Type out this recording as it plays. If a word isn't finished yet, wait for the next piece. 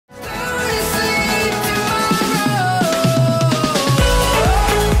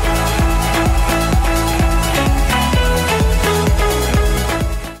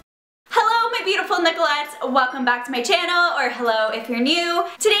welcome back to my channel, or hello if you're new.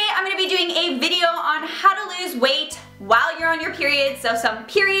 Today I'm going to be doing a video on how to lose weight while you're on your period, so some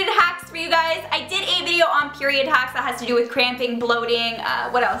period hacks for you guys. I did a video on period hacks that has to do with cramping, bloating,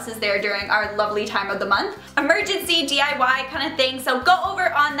 what else is there during our lovely time of the month? Emergency DIY kind of thing, so go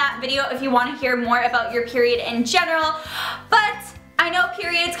over on that video if you want to hear more about your period in general. But I know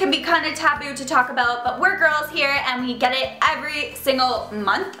periods can be kind of taboo to talk about, but we're girls here and we get it every single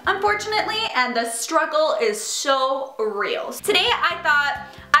month, unfortunately, and the struggle is so real. Today I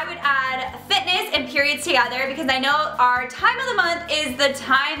thought I would add fitness and periods together because I know our time of the month is the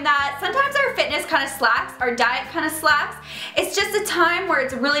time that sometimes our fitness kind of slacks, our diet kind of slacks. It's just a time where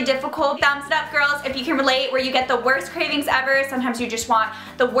it's really difficult. Thumbs it up, girls, if you can relate, where you get the worst cravings ever. Sometimes you just want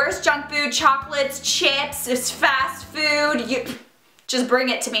the worst junk food, chocolates, chips, just fast food. Just bring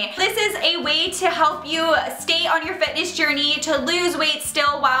it to me. This is a way to help you stay on your fitness journey, to lose weight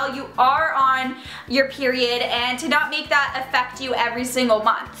still while you are on your period, and to not make that affect you every single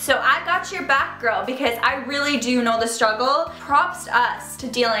month. So I got your back, girl, because I really do know the struggle. Props to us to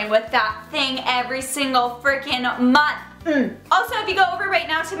dealing with that thing every single freaking month. Also, if you go over right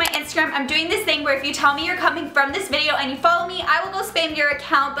now to my Instagram, I'm doing this thing where if you tell me you're coming from this video and you follow me, I will go spam your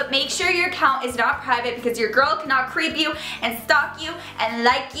account, but make sure your account is not private because your girl cannot creep you and stalk you and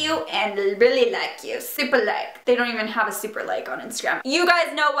like you and really like you. Super like. They don't even have a super like on Instagram. You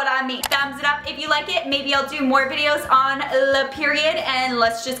guys know what I mean. Thumbs it up if you like it. Maybe I'll do more videos on the period, and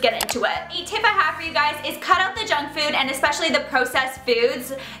let's just get into it. A tip I have for you guys is cut out the junk food, and especially the processed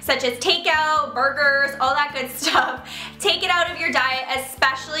foods such as takeout, burgers, all that good stuff. Take it out of your diet,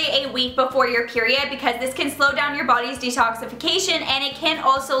 especially a week before your period, because this can slow down your body's detoxification and it can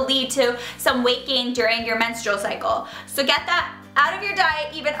also lead to some weight gain during your menstrual cycle. So get that out of your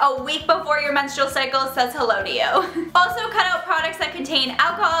diet even a week before your menstrual cycle says hello to you. Also, cut out products that contain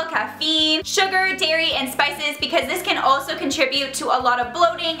alcohol, caffeine, sugar, dairy, and spices, because this can also contribute to a lot of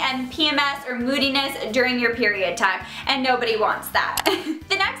bloating and PMS or moodiness during your period time, and nobody wants that.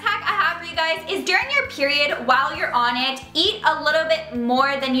 The next hack I have for you guys is during your period, while you're on it, eat a little bit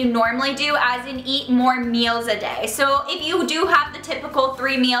more than you normally do, as in eat more meals a day. So if you do have the typical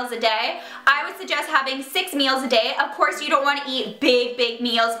 3 meals a day, I would suggest having 6 meals a day. Of course, you don't want to eat big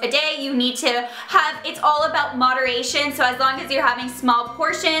meals a day. You need to have, it's all about moderation, so as long as you're having small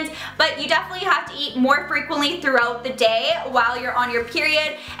portions, but you definitely have to eat more frequently throughout the day while you're on your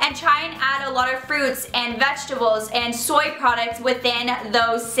period, and try and add a lot of fruits and vegetables and soy products within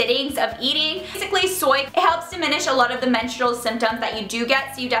those sittings of eating. Basically, soy, it helps diminish a lot of the menstrual symptoms that you do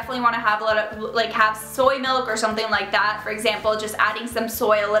get, so you definitely want to have a lot of, have soy milk or something like that. For example, just adding some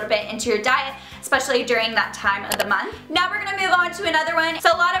soy a little bit into your diet, especially during that time of the month. Now we're gonna move on to another one.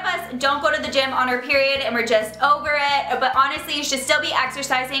 So a lot of us don't go to the gym on our period and we're just over it, but honestly, you should still be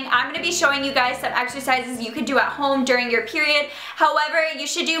exercising. I'm gonna be showing you guys some exercises you can do at home during your period. However, you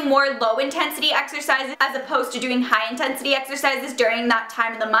should do more low intensity exercises as opposed to doing high intensity exercises during that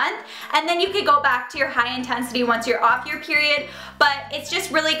time of the month. And then you could go back to your high intensity once you're off your period, but it's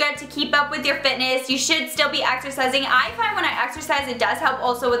just really good to keep up with your fitness. You should still be exercising. I find when I exercise, it does help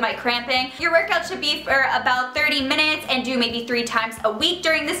also with my cramping. Your workout should be for about 30 minutes and do maybe 3 times a week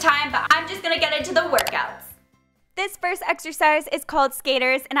during this time, but I'm just gonna get into the workouts. This first exercise is called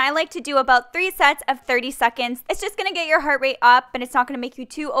skaters, and I like to do about 3 sets of 30 seconds. It's just gonna get your heart rate up, and it's not gonna make you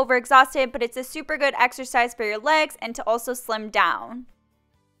too overexhausted, but it's a super good exercise for your legs and to also slim down.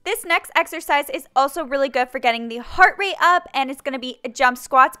 This next exercise is also really good for getting the heart rate up, and it's going to be jump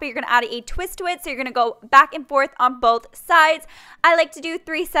squats, but you're going to add a twist to it, so you're going to go back and forth on both sides. I like to do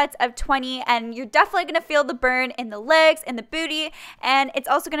 3 sets of 20, and you're definitely going to feel the burn in the legs and the booty, and it's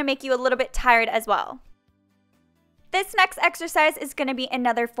also going to make you a little bit tired as well. This next exercise is going to be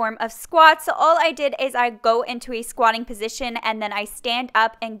another form of squat. So all I did is I go into a squatting position and then I stand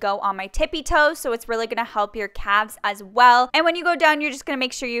up and go on my tippy toes. So it's really going to help your calves as well. And when you go down, you're just going to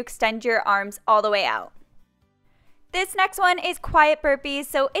make sure you extend your arms all the way out. This next one is quiet burpees.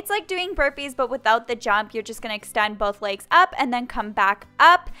 So it's like doing burpees, but without the jump. You're just going to extend both legs up and then come back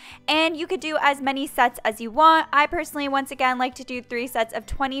up. And you could do as many sets as you want. I personally, once again, like to do 3 sets of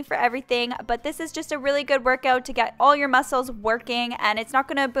 20 for everything. But this is just a really good workout to get all your muscles working, and it's not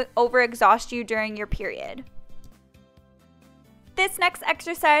going to overexhaust you during your period. This next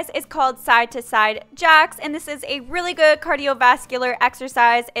exercise is called side to side jacks, and this is a really good cardiovascular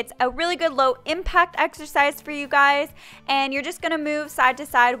exercise. It's a really good low impact exercise for you guys, and you're just going to move side to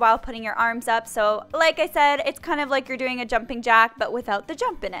side while putting your arms up. So like I said, it's kind of like you're doing a jumping jack but without the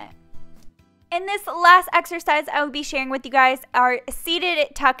jump in it. In this last exercise I will be sharing with you guys are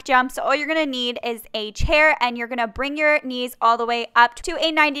seated tuck jumps. So all you're going to need is a chair and you're going to bring your knees all the way up to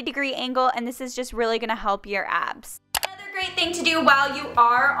a 90-degree angle, and this is just really going to help your abs. Great thing to do while you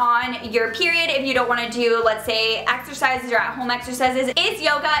are on your period if you don't want to do, let's say, exercises or at home exercises, is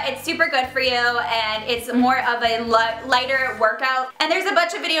yoga. It's super good for you and it's more of a lighter workout, and there's a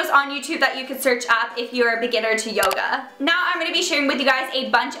bunch of videos on YouTube that you could search up if you're a beginner to yoga. Now I'm going to be sharing with you guys a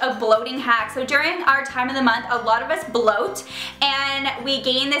bunch of bloating hacks. So during our time of the month, a lot of us bloat and we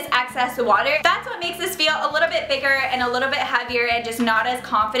gain this excess water. That's what makes us feel a little bit bigger and a little bit heavier and just not as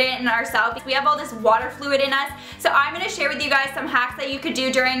confident in ourselves. We have all this water fluid in us. So I'm going to share with you guys some hacks that you could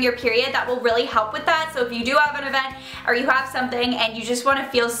do during your period that will really help with that. So if you do have an event or you have something and you just want to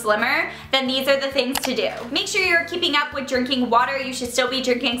feel slimmer, then these are the things to do. Make sure you're keeping up with drinking water. You should still be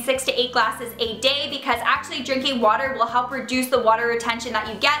drinking 6 to 8 glasses a day, because actually drinking water will help reduce the water retention that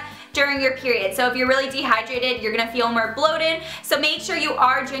you get during your period. So if you're really dehydrated, you're gonna feel more bloated. So make sure you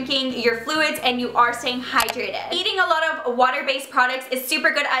are drinking your fluids and you are staying hydrated. Eating a lot of water-based products is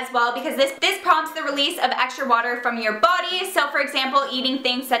super good as well, because this prompts the release of extra water from your body. So for example, eating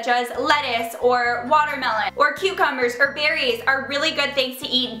things such as lettuce or watermelon or cucumbers or berries are really good things to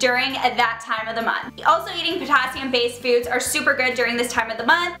eat during that time of the month. Also, eating potassium-based foods are super good during this time of the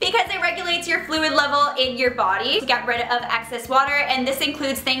month because it regulates your fluid level in your body to get rid of excess water, and this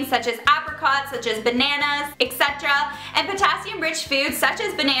includes things such as apricots, such as bananas, etc. And potassium-rich foods such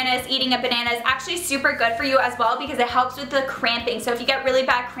as bananas, eating a banana is actually super good for you as well because it helps with the cramping. So if you get really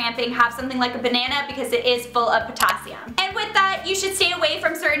bad cramping, have something like a banana because it is full of potassium. And with that, you should stay away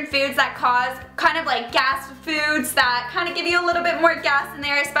from certain foods that cause kind of like gas foods that kind of give you a little bit more gas in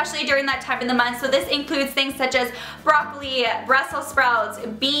there, especially during that time of the month. So this includes things such as broccoli, Brussels sprouts,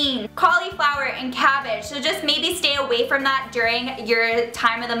 beans, cauliflower, and cabbage. So just maybe stay away from that during your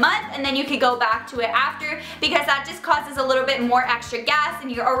time of the month, and then you could go back to it after, because that just causes a little bit more extra gas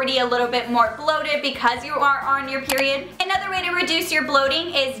and you're already a little bit more bloated because you are on your period. Another way to reduce your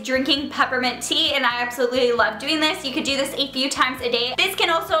bloating is drinking peppermint tea, and I absolutely love doing this. You could do this a few times a day. This can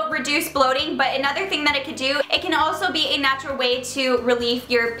also reduce bloating, but another thing that it could do, it can also be a natural way to relieve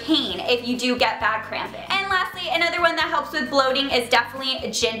your pain if you do get bad cramping. And lastly, another one that helps with bloating is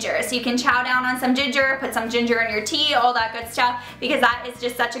definitely ginger. So you can chow down on some ginger, put some ginger in your tea, all that good stuff, because that is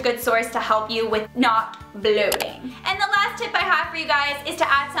just such a good source to help you with not bloating. And the last tip I have for you guys is to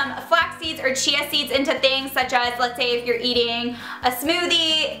add some flax seeds or chia seeds into things such as, let's say if you're eating a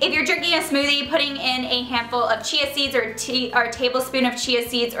smoothie, if you're drinking a smoothie, putting in a handful of chia seeds or a tablespoon of chia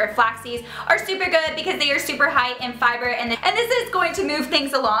seeds or flax seeds are super good because they are super high in fiber, and this is going to move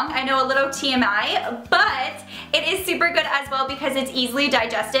things along. I know, a little TMI, but it is super good as well because it's easily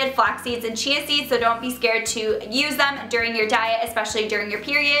digested, flax seeds and chia seeds, so don't be scared to use them during your diet, especially during your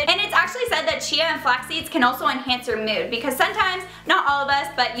period. And it's actually said that chia and flax seeds can also enhance your mood, because sometimes, not all of us,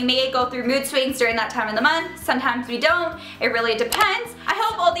 but you may go through mood swings during that time of the month. Sometimes we don't. It really depends. I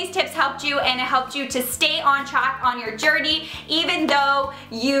hope all these tips helped you, and it helped you to stay on track on your journey, even though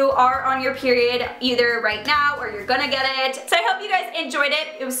you are on your period either right now or you're gonna get it. So I hope you guys enjoyed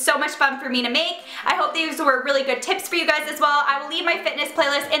it. It was so much fun for me to make. I hope these were really good tips for you guys as well. I will leave my fitness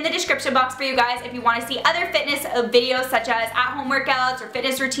playlist in the description box for you guys if you want to see other fitness videos such as at-home workouts or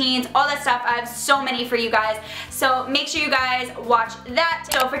fitness routines, all that stuff. I have so many for you guys, so make sure you guys watch that.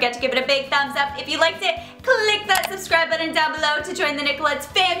 Don't forget to give it a big thumbs up if you liked it. Click that subscribe button down below to join the Nicolette's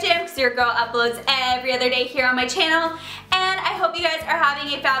fam jam, because your girl uploads every other day here on my channel. And I hope you guys are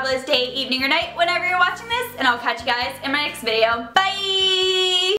having a fabulous day, evening, or night whenever you're watching this, and I'll catch you guys in my next video. Bye!